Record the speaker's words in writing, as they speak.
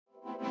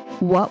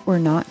what we're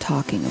not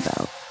talking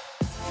about.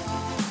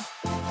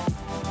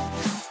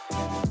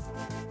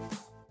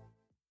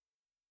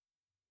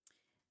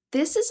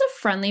 This is a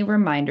friendly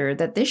reminder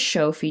that this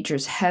show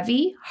features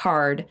heavy,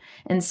 hard,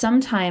 and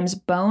sometimes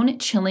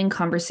bone-chilling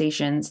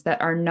conversations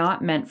that are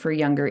not meant for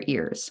younger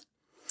ears.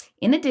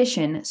 In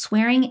addition,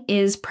 swearing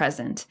is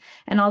present,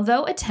 and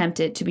although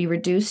attempted to be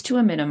reduced to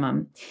a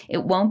minimum,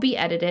 it won't be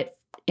edited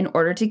in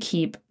order to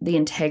keep the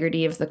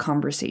integrity of the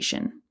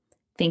conversation.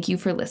 Thank you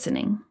for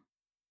listening.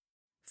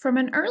 From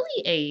an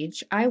early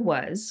age, I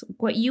was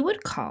what you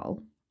would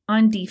call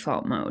on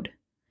default mode.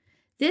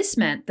 This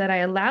meant that I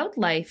allowed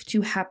life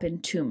to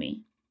happen to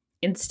me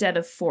instead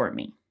of for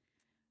me.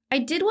 I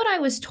did what I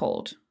was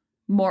told,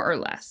 more or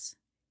less.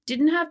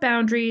 Didn't have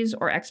boundaries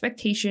or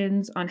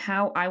expectations on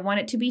how I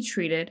wanted to be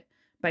treated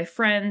by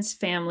friends,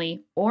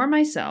 family, or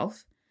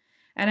myself,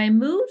 and I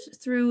moved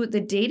through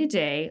the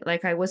day-to-day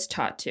like I was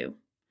taught to.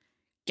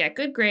 Get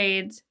good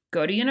grades,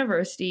 go to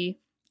university,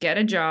 get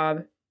a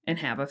job, and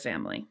have a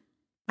family.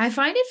 I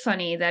find it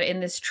funny that in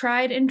this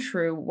tried and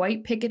true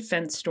white picket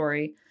fence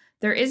story,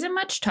 there isn't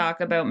much talk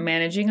about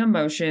managing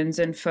emotions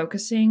and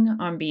focusing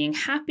on being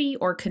happy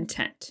or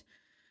content,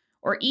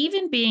 or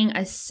even being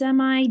a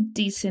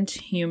semi-decent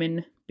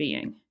human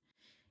being.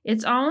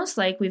 It's almost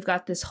like we've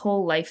got this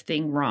whole life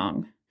thing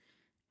wrong.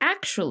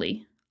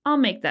 Actually, I'll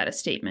make that a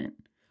statement.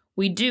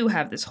 We do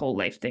have this whole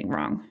life thing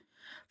wrong.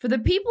 For the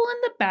people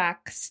in the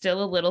back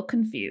still a little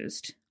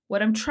confused,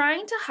 what I'm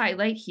trying to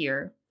highlight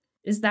here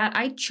is that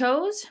I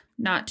chose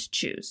not to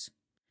choose.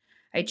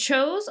 I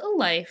chose a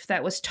life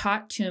that was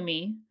taught to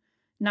me,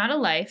 not a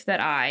life that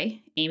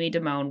I, Amy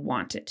Damone,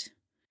 wanted.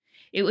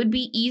 It would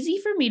be easy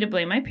for me to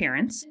blame my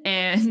parents,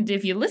 and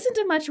if you listen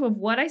to much of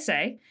what I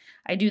say,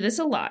 I do this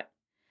a lot.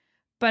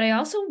 But I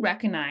also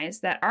recognize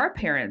that our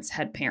parents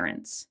had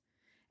parents,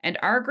 and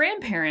our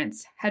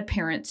grandparents had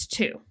parents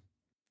too.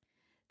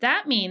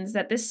 That means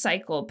that this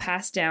cycle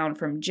passed down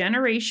from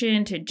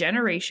generation to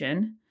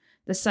generation,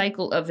 the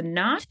cycle of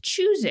not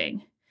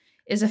choosing,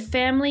 is a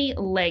family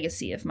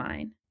legacy of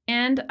mine.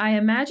 And I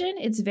imagine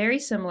it's very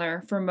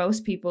similar for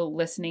most people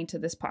listening to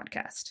this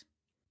podcast.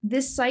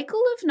 This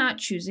cycle of not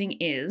choosing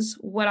is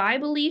what I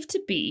believe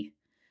to be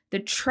the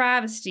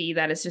travesty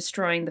that is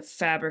destroying the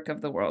fabric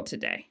of the world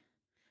today.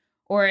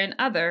 Or in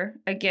other,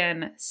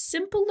 again,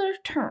 simpler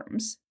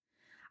terms,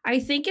 I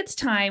think it's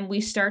time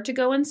we start to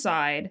go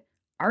inside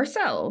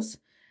ourselves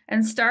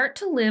and start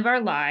to live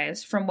our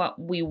lives from what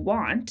we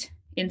want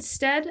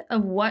instead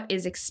of what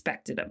is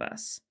expected of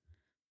us.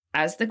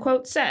 As the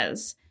quote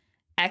says,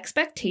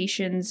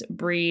 expectations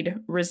breed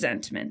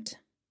resentment.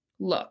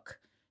 Look,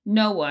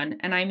 no one,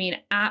 and I mean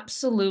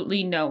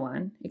absolutely no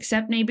one,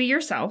 except maybe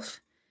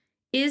yourself,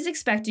 is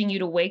expecting you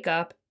to wake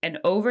up and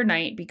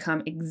overnight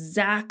become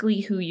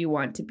exactly who you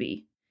want to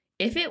be.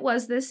 If it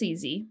was this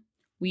easy,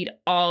 we'd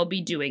all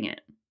be doing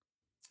it.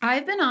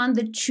 I've been on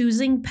the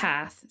choosing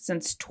path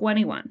since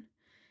 21,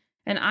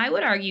 and I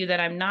would argue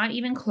that I'm not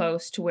even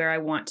close to where I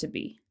want to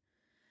be.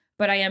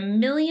 But I am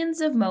millions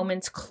of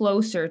moments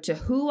closer to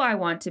who I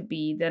want to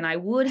be than I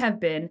would have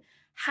been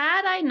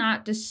had I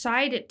not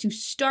decided to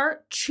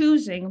start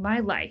choosing my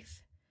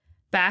life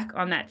back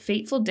on that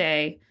fateful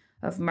day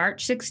of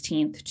March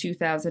 16th,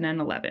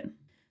 2011.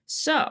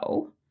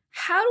 So,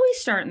 how do we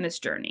start in this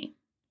journey?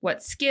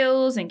 What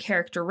skills and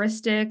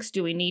characteristics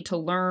do we need to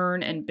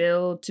learn and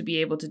build to be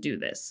able to do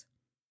this?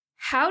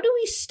 How do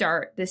we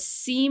start this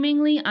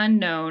seemingly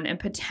unknown and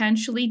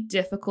potentially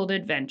difficult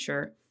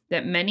adventure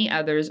that many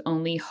others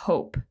only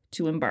hope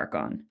to embark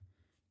on?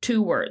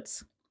 2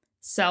 words: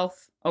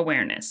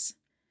 self-awareness.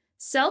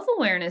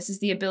 Self-awareness is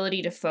the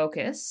ability to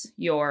focus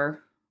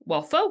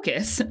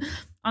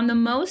on the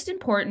most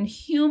important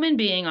human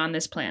being on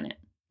this planet,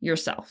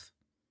 yourself.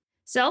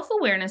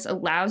 Self-awareness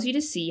allows you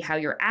to see how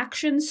your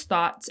actions,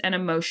 thoughts, and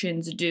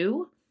emotions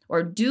do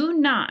or do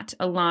not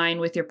align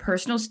with your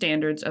personal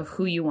standards of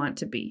who you want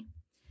to be.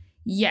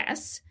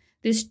 Yes,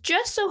 this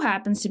just so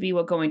happens to be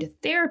what going to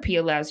therapy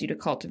allows you to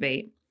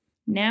cultivate.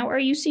 Now, are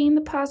you seeing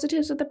the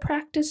positives of the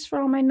practice for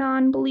all my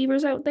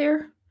non-believers out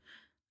there?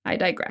 I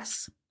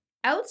digress.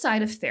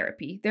 Outside of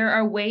therapy, there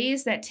are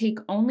ways that take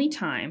only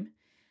time,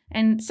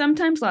 and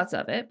sometimes lots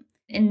of it,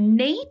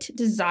 innate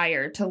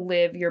desire to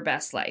live your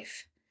best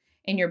life.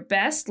 And your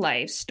best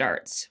life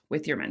starts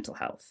with your mental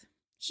health.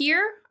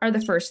 Here are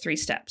the first 3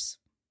 steps.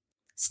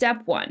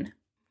 Step 1,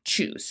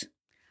 choose.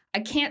 I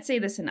can't say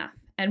this enough,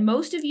 and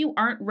most of you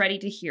aren't ready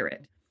to hear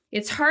it.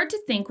 It's hard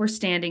to think we're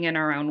standing in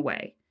our own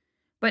way.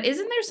 But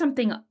isn't there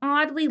something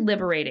oddly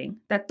liberating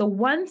that the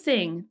one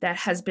thing that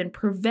has been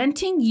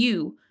preventing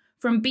you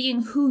from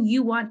being who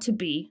you want to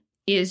be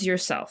is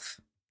yourself?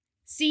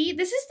 See,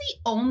 this is the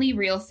only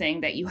real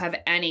thing that you have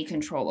any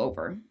control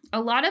over.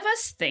 A lot of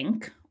us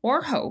think,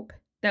 or hope,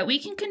 that we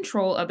can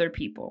control other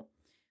people.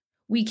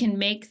 We can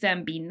make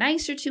them be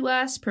nicer to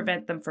us,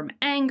 prevent them from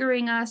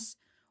angering us,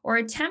 or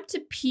attempt to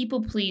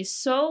people please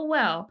so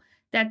well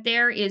that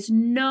there is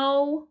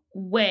no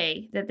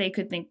way that they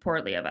could think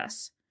poorly of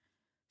us.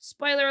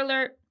 Spoiler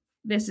alert,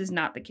 this is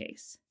not the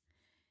case.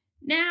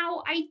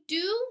 Now, I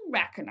do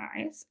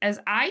recognize, as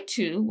I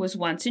too was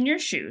once in your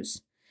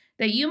shoes,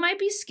 that you might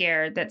be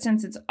scared that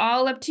since it's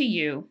all up to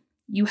you,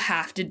 you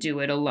have to do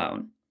it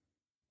alone.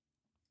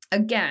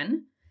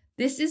 Again,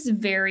 this is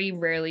very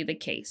rarely the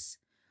case.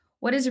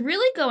 What is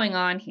really going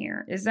on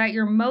here is that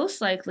you're most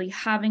likely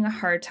having a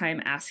hard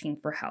time asking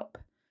for help.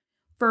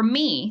 For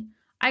me,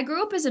 I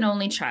grew up as an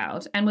only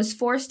child and was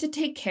forced to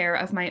take care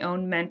of my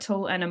own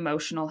mental and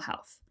emotional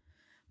health.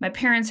 My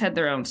parents had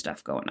their own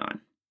stuff going on.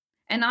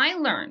 And I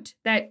learned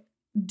that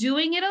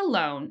doing it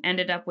alone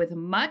ended up with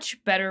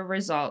much better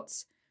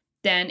results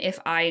than if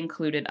I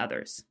included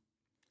others.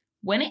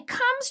 When it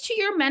comes to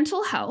your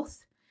mental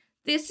health,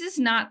 this is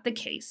not the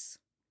case.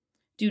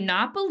 Do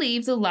not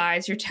believe the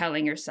lies you're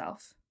telling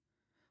yourself.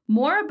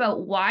 More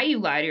about why you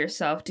lie to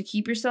yourself to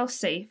keep yourself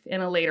safe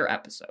in a later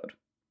episode.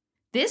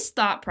 This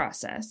thought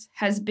process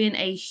has been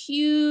a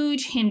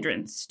huge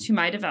hindrance to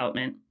my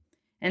development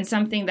and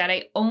something that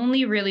I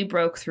only really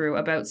broke through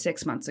about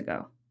 6 months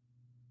ago.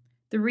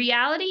 The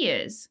reality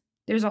is,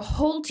 there's a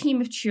whole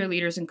team of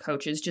cheerleaders and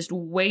coaches just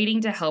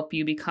waiting to help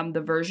you become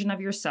the version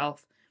of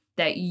yourself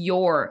that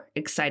you're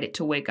excited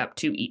to wake up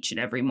to each and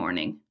every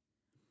morning.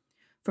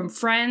 From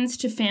friends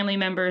to family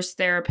members,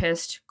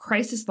 therapists,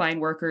 crisis line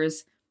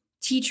workers,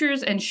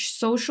 teachers, and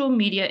social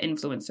media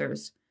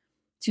influencers,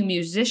 to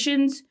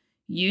musicians,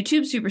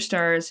 YouTube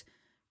superstars,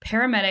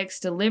 paramedics,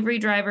 delivery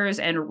drivers,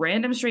 and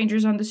random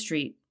strangers on the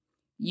street,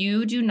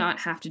 you do not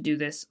have to do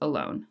this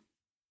alone.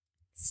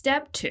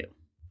 Step 2,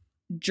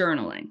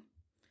 journaling.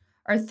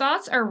 Our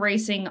thoughts are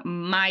racing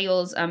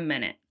miles a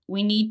minute.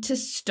 We need to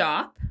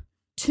stop,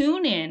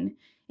 tune in,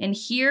 and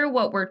hear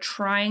what we're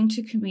trying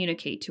to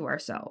communicate to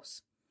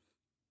ourselves.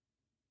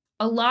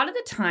 A lot of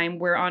the time,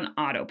 we're on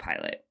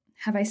autopilot.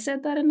 Have I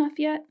said that enough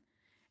yet?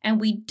 And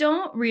we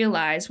don't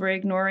realize we're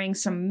ignoring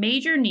some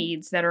major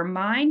needs that our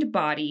mind,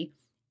 body,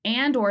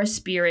 and or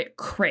spirit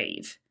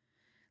crave,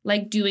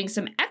 like doing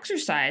some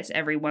exercise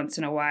every once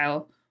in a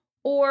while,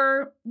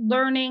 or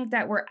learning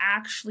that we're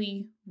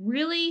actually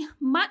really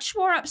much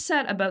more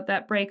upset about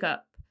that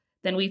breakup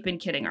than we've been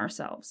kidding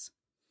ourselves.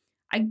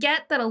 I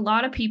get that a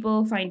lot of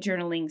people find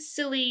journaling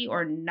silly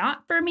or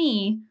not for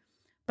me,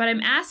 but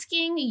I'm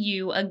asking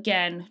you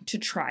again to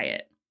try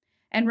it.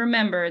 And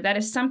remember that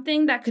if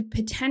something that could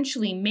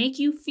potentially make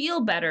you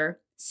feel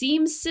better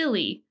seems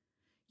silly,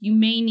 you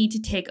may need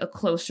to take a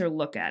closer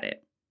look at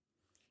it.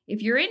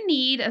 If you're in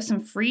need of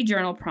some free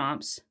journal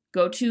prompts,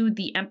 go to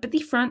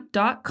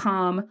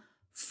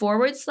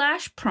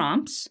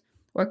theempathyfront.com/prompts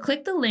or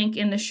click the link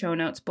in the show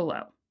notes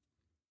below.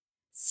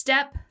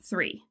 Step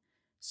 3,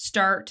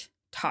 start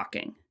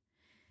talking.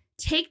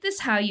 Take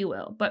this how you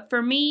will, but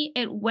for me,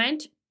 it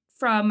went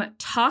from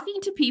talking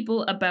to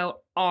people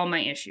about all my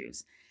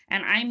issues,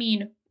 and I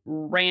mean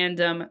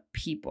random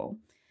people.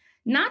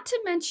 Not to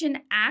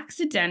mention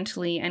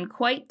accidentally and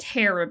quite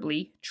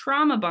terribly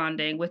trauma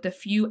bonding with a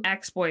few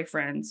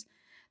ex-boyfriends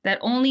that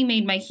only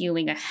made my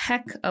healing a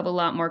heck of a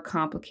lot more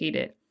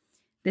complicated.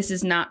 This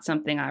is not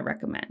something I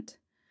recommend.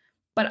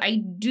 But I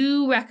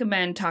do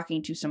recommend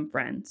talking to some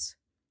friends,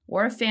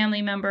 or a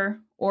family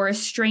member, or a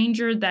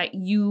stranger that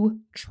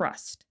you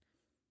trust.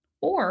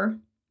 Or,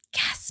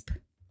 gasp,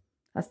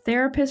 a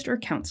therapist or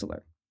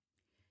counselor.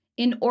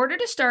 In order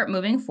to start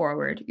moving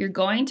forward, you're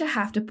going to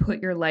have to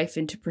put your life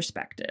into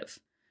perspective.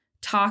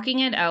 Talking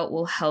it out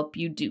will help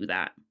you do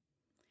that.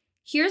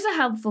 Here's a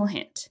helpful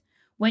hint.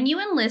 When you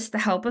enlist the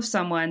help of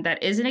someone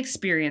that isn't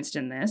experienced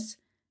in this,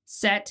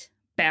 set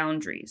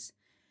boundaries.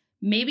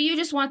 Maybe you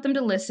just want them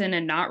to listen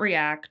and not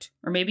react,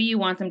 or maybe you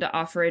want them to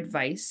offer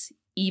advice,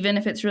 even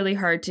if it's really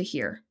hard to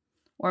hear.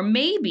 Or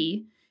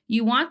maybe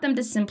you want them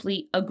to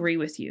simply agree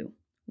with you.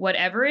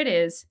 Whatever it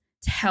is,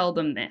 tell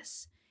them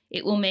this.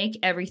 It will make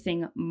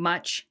everything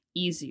much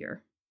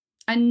easier.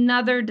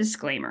 Another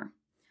disclaimer.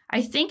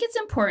 I think it's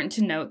important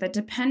to note that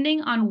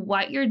depending on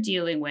what you're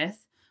dealing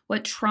with,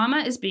 what trauma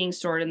is being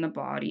stored in the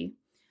body,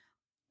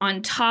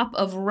 on top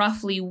of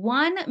roughly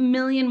 1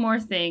 million more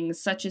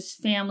things such as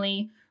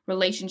family,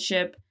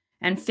 relationship,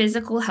 and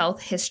physical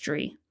health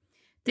history,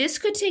 this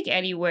could take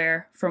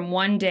anywhere from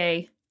 1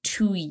 day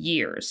to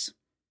years.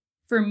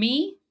 For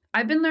me,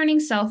 I've been learning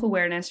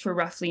self-awareness for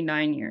roughly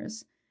 9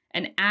 years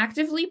and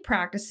actively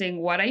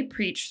practicing what I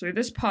preach through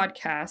this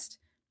podcast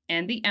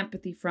and the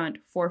Empathy Front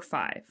for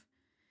 5.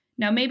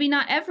 Now, maybe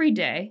not every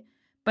day,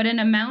 but an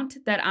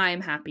amount that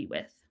I'm happy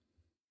with.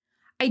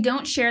 I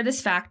don't share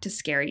this fact to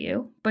scare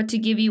you, but to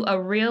give you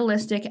a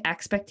realistic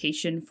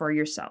expectation for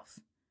yourself.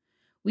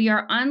 We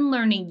are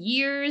unlearning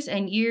years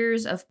and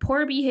years of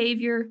poor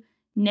behavior,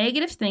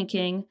 negative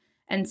thinking,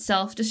 and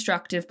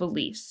self-destructive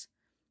beliefs.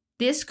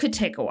 This could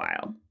take a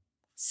while.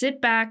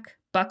 Sit back,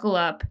 buckle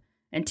up,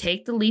 and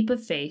take the leap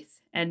of faith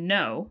and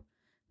know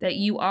that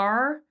you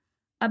are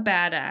a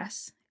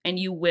badass and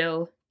you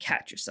will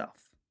catch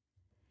yourself.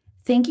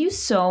 Thank you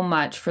so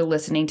much for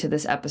listening to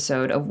this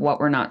episode of What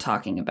We're Not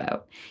Talking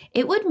About.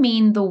 It would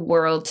mean the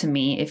world to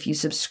me if you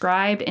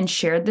subscribed and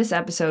shared this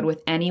episode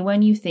with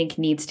anyone you think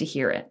needs to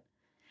hear it.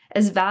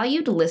 As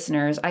valued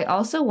listeners, I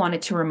also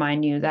wanted to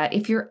remind you that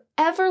if you're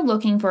ever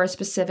looking for a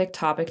specific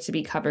topic to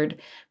be covered,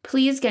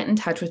 please get in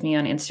touch with me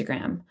on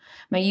Instagram.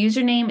 My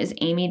username is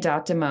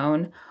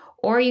amy.damone,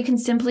 or you can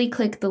simply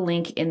click the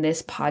link in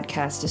this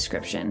podcast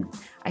description.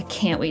 I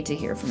can't wait to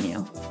hear from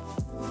you.